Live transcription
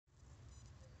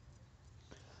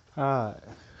Alright,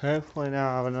 hopefully now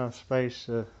I have enough space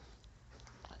to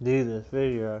do this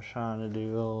video I was trying to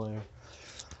do earlier.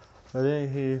 But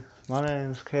anywho, my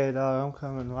name's K-Dog, I'm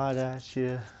coming right at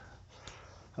you.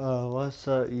 What's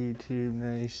up YouTube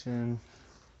Nation?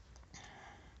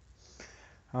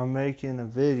 I'm making a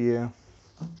video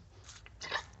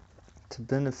to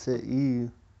benefit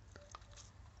you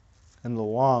in the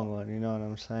long run, you know what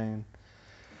I'm saying?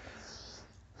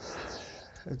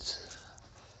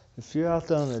 If you're out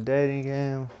there in the dating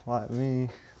game like me,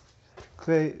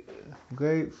 great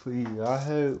for you. I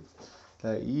hope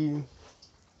that you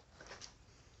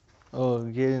are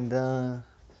getting done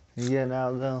and getting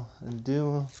out there and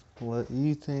doing what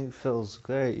you think feels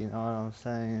great, you know what I'm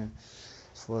saying?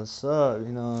 It's what's up,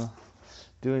 you know,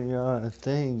 doing your own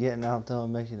thing, getting out there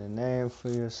and making a name for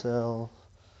yourself.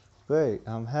 Great,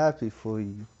 I'm happy for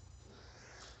you.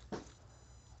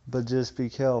 But just be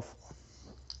careful.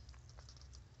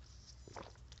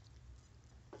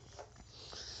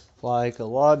 Like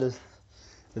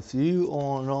if you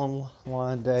on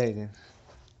online dating,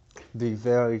 be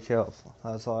very careful.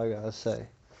 That's all I gotta say.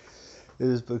 It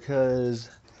is because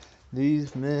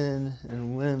these men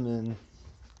and women,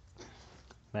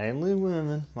 mainly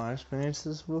women, my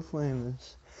experiences with women,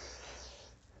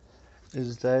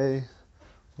 is they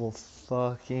will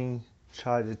fucking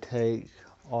try to take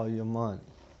all your money.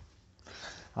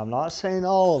 I'm not saying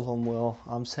all of them will.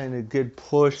 I'm saying a good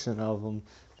portion of them.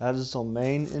 That is their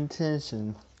main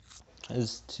intention,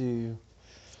 is to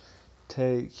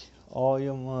take all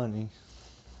your money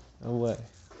away.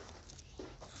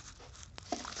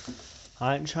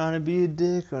 I ain't trying to be a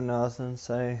dick or nothing.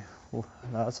 Say well,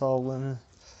 that's all women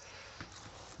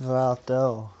are out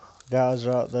there. Guys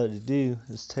are out there to do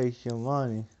is take your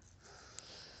money.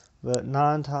 But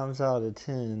 9 times out of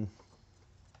 10,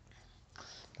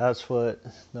 that's what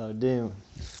they're doing.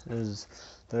 Is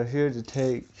they're here to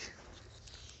take.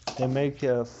 They make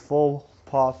a full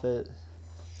profit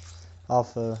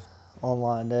off of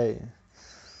online dating.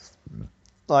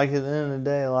 Like at the end of the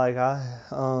day, like I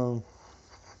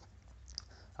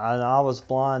was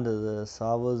blind to this.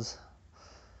 I was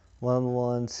one of the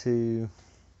ones who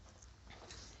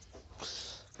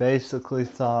basically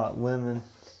thought men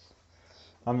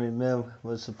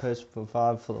was supposed to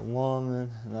provide for the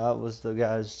woman, and that was the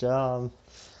guy's job.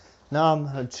 Now I'm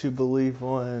a true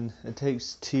believer in it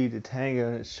takes two to tango,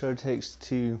 and it sure takes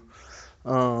two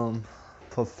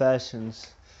professions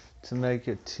to make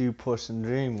a two-person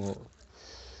dream work.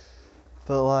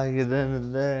 But like at the end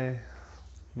of the day,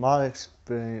 my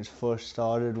experience first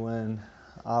started when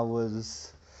I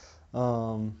was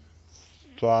 5-6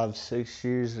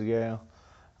 years ago.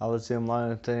 I was doing my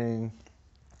own thing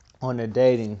on a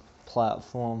dating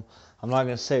platform. I'm not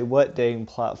gonna say what dating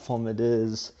platform it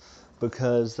is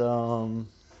because I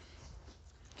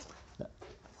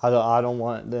don't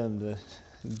want them to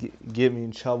get me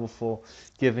in trouble for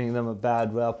giving them a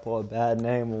bad rep or a bad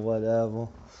name or whatever.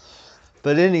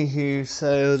 But anywho,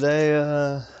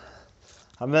 so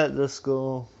I met this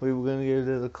girl. We were gonna go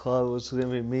to the club. It was gonna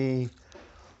be me,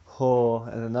 her,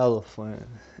 and another friend,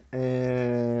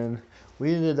 and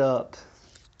we ended up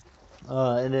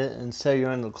instead of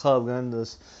going to the club, going to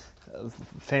this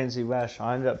fancy restaurant.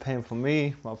 I ended up paying for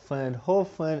me, my friend, her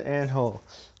friend, and her.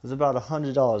 It was about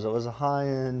 $100. It was a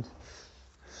high-end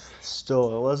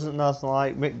store. It wasn't nothing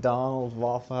like McDonald's,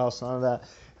 Waffle House, none of that.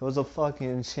 It was a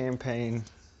fucking champagne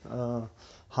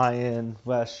high-end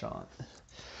restaurant.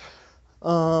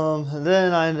 And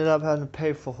then I ended up having to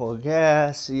pay for her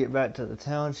gas to get back to the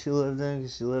town she lived in,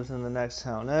 because she lived in the next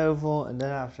town over. And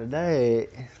then after that,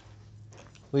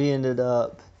 we ended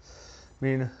up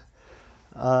meeting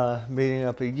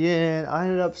up again. I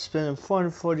ended up spending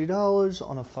 $440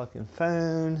 on a fucking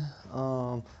phone.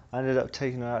 I ended up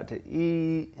taking her out to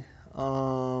eat.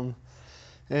 And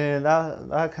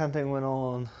that kind of thing went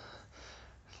on.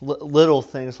 Little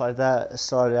things like that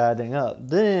started adding up.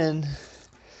 Then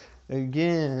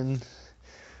again,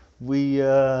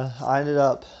 I ended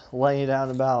up laying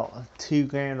down about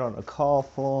 $2,000 on a car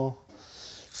for.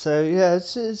 So yeah,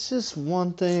 it's just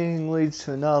one thing leads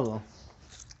to another.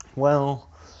 Well,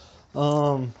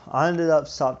 I ended up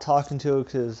stopped talking to her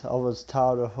because I was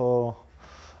tired of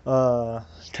her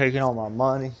taking all my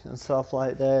money and stuff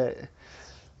like that.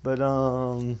 But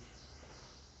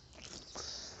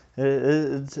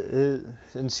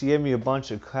and she gave me a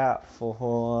bunch of crap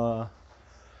for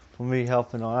me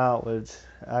helping her out, which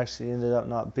actually ended up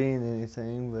not being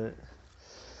anything. But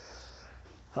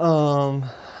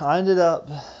I ended up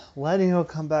letting her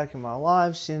come back in my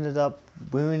life. She ended up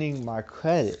ruining my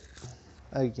credit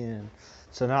again.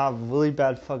 So now I have really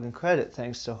bad fucking credit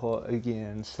thanks to her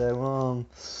again. So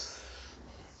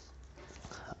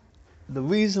the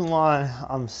reason why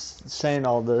I'm saying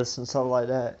all this and stuff like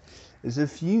that is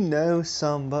if you know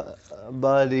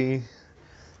somebody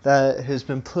that has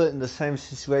been put in the same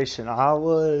situation I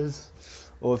was,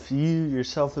 or if you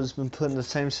yourself has been put in the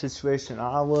same situation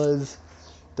I was,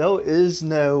 there is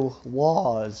no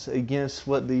laws against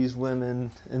what these women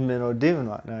and men are doing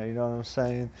right now. You know what I'm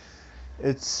saying?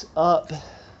 It's up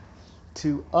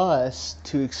to us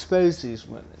to expose these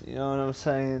women. You know what I'm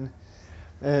saying?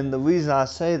 And the reason I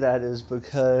say that is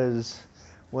because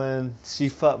when she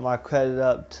fucked my credit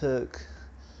up, took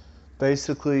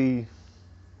basically,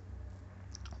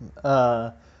 we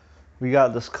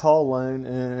got this car loan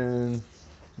and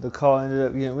the car ended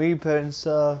up getting repoed and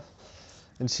stuff,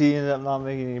 and she ended up not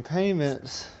making any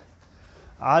payments.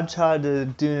 I tried to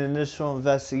do an initial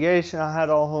investigation. I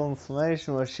had all her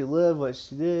information, where she lived, what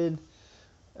she did,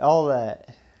 all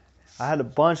that. I had a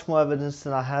bunch more evidence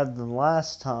than I had the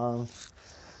last time,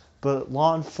 but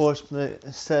law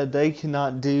enforcement said they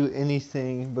cannot do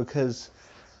anything because,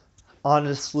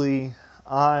 honestly,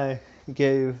 I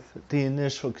gave the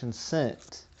initial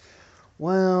consent.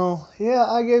 Well, yeah,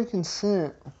 I gave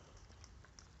consent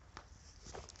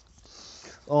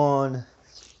on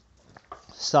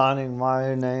signing my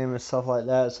own name and stuff like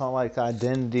that. It's not like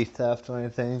identity theft or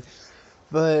anything.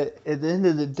 But at the end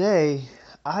of the day,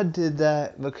 I did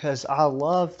that because I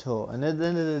loved her. And at the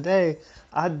end of the day,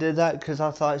 I did that because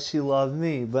I thought she loved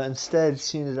me. But instead,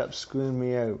 she ended up screwing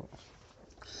me over.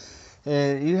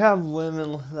 And you have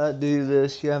women that do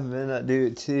this, you have men that do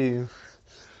it too.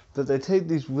 But they take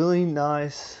these really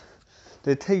nice,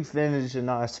 they take advantage of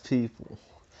nice people.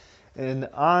 And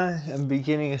I am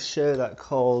beginning a show that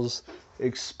calls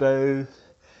Expose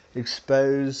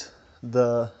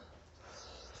the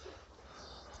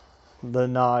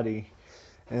Naughty.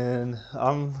 And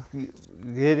I'm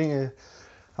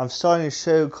starting a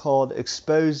show called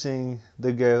Exposing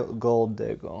the Gold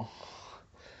Digger.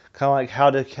 Kind of like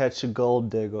How to Catch a Gold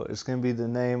Digger. It's going to be the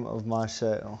name of my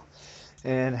show.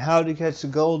 And How to Catch a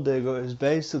Gold Digger is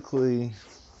basically,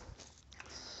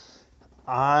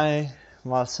 I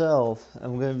myself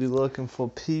am going to be looking for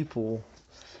people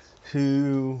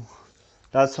who,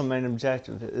 that's my main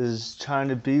objective, is trying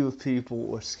to be with people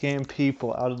or scam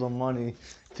people out of their money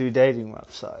through dating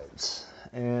websites.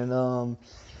 And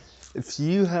if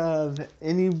you have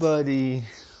anybody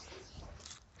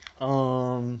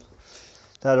that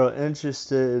are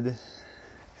interested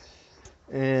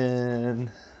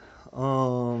in,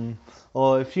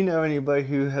 or if you know anybody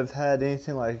who have had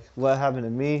anything like what happened to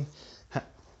me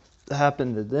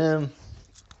happen to them,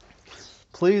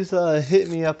 please hit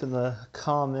me up in the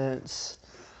comments.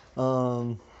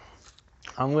 I'm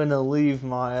going to leave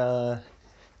my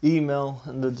email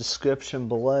in the description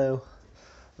below.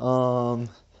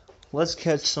 Let's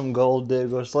catch some gold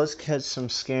diggers. Let's catch some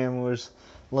scammers.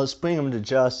 Let's bring them to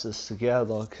justice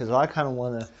together, because I kind of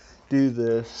want to do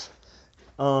this.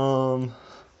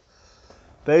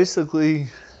 Basically,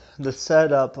 the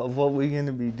setup of what we're going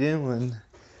to be doing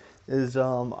is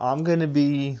I'm going to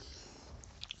be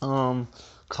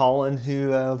calling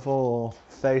whoever or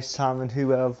FaceTiming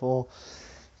whoever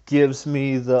gives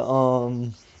me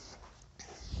the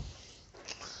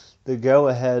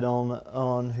go-ahead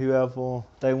on whoever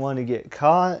they want to get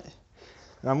caught.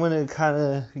 And I'm going to kind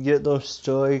of get their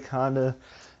story, kind of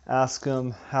ask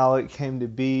them how it came to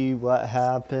be, what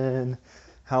happened,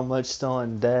 how much they're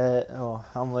in debt, or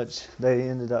how much they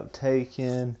ended up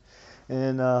taking,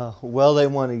 and where they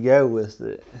want to go with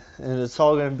it. And it's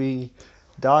all going to be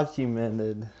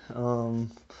documented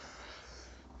and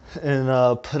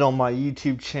put on my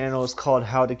YouTube channel. It's called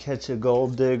How to Catch a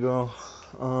Gold Digger,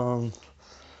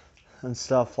 and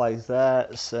stuff like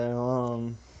that.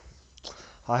 So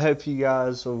I hope you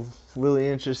guys are really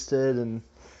interested in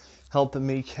helping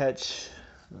me catch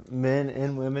men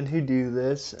and women who do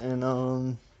this,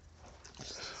 and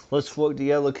let's work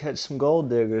together to catch some gold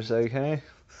diggers, okay?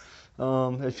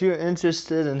 If you're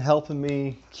interested in helping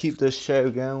me keep this show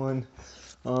going,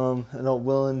 and are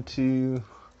willing to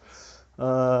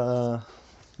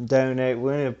donate,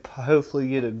 we're going to hopefully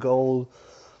get a gold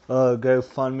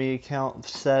GoFundMe account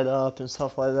set up and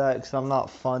stuff like that, because I'm not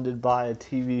funded by a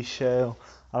TV show.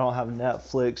 I don't have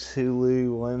Netflix,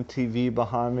 Hulu, or MTV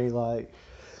behind me like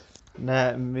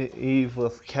Nat and Eve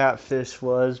with Catfish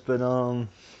was, but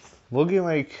we'll get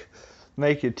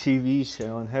make a TV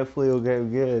show, and hopefully it'll go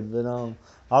good. But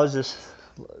I was just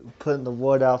putting the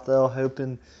word out there,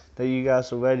 hoping that you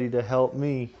guys are ready to help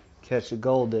me catch a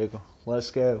gold digger.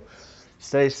 Let's go.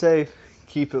 Stay safe,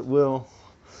 keep it real,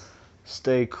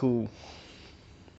 stay cool.